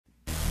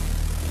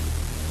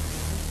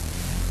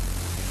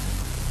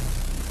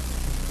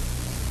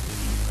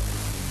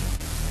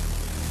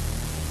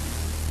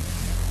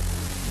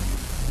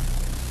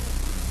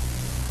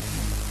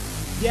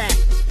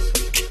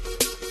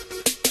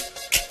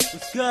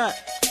Good.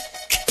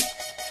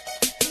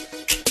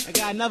 I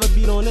got another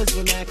beat on this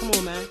one, man. Come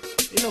on, man.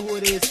 You know who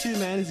it is, too,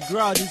 man. It's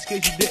Graw, just in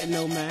case you didn't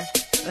know, man.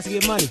 Let's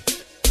get money.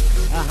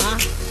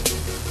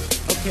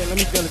 Okay, let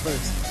me feel it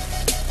first.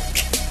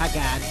 I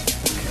got it.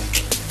 Okay,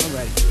 I'm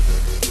ready.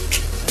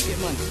 Let's get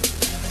money.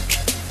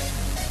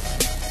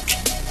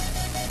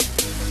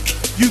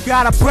 You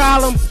got a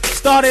problem?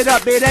 Start it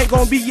up, it ain't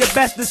gonna be your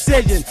best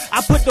decision.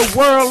 I put the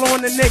world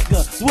on the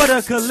nigga, what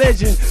a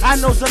collision. I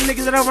know some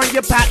niggas that'll run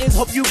your pockets,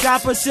 hope you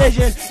got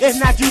precision. If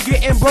not, you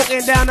getting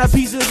broken down to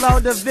pieces, low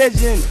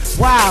division.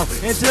 Wow,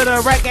 into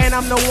the wreck, and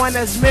I'm the one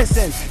that's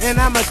missing. And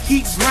I'ma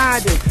keep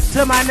grinding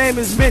till my name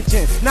is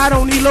mentioned. Not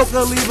only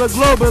locally, but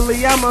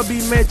globally, I'ma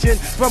be mentioned.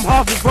 From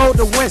Harvard Road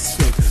to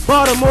Winston,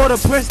 Baltimore to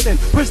Princeton,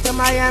 Princeton,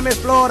 Miami,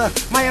 Florida,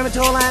 Miami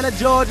to Atlanta,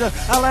 Georgia,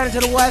 Atlanta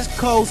to the West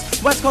Coast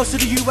to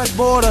the U.S.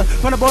 border,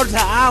 from the border to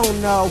I don't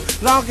know,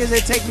 long as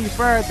it take me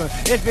further.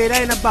 If it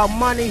ain't about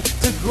money,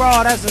 to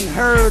Graw, that's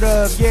unheard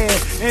of, yeah.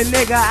 And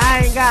nigga,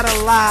 I ain't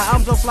gotta lie,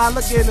 I'm so fly,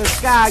 look in the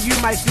sky, you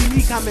might see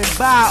me coming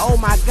by, oh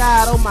my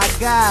God, oh my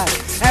God.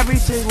 Every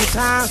single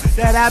time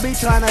that I be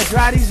trying to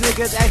drive, these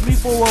niggas ask me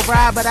for a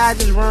ride, but I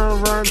just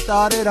run,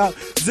 start it up.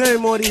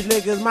 Zoom on these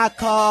niggas, my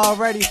car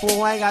already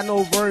full, I ain't got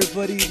no room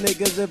for these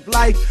niggas. If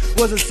life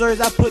was a surge,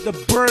 I put the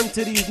berm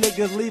to these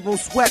niggas, leave them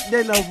swept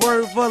in a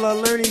room full of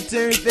Looney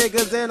Tunes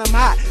figures, and I'm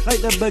hot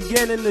like the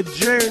beginning of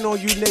June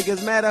on you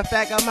niggas. Matter of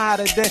fact, I'm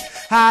hotter than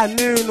high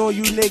noon on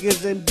you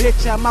niggas, and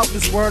bitch, I'm out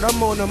this world,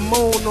 I'm on the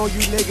moon on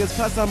you niggas,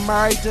 plus I'm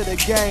married to the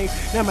game.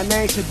 Now my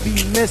name should be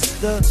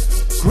Mr.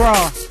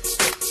 Graw.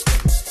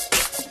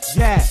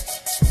 Yeah.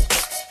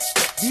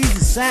 These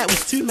are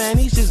samples too, man.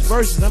 These just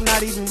verses. I'm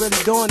not even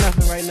really doing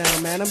nothing right now,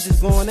 man. I'm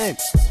just going in.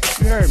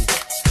 You heard me.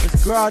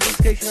 It's Graw, just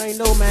in case you ain't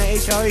know, man.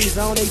 HRE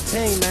Zone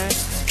 18, man.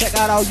 Check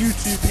out our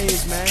YouTube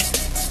page, man.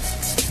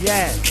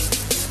 Yeah.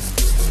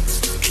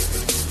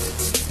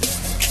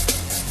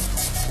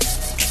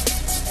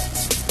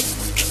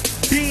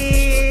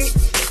 Yeah.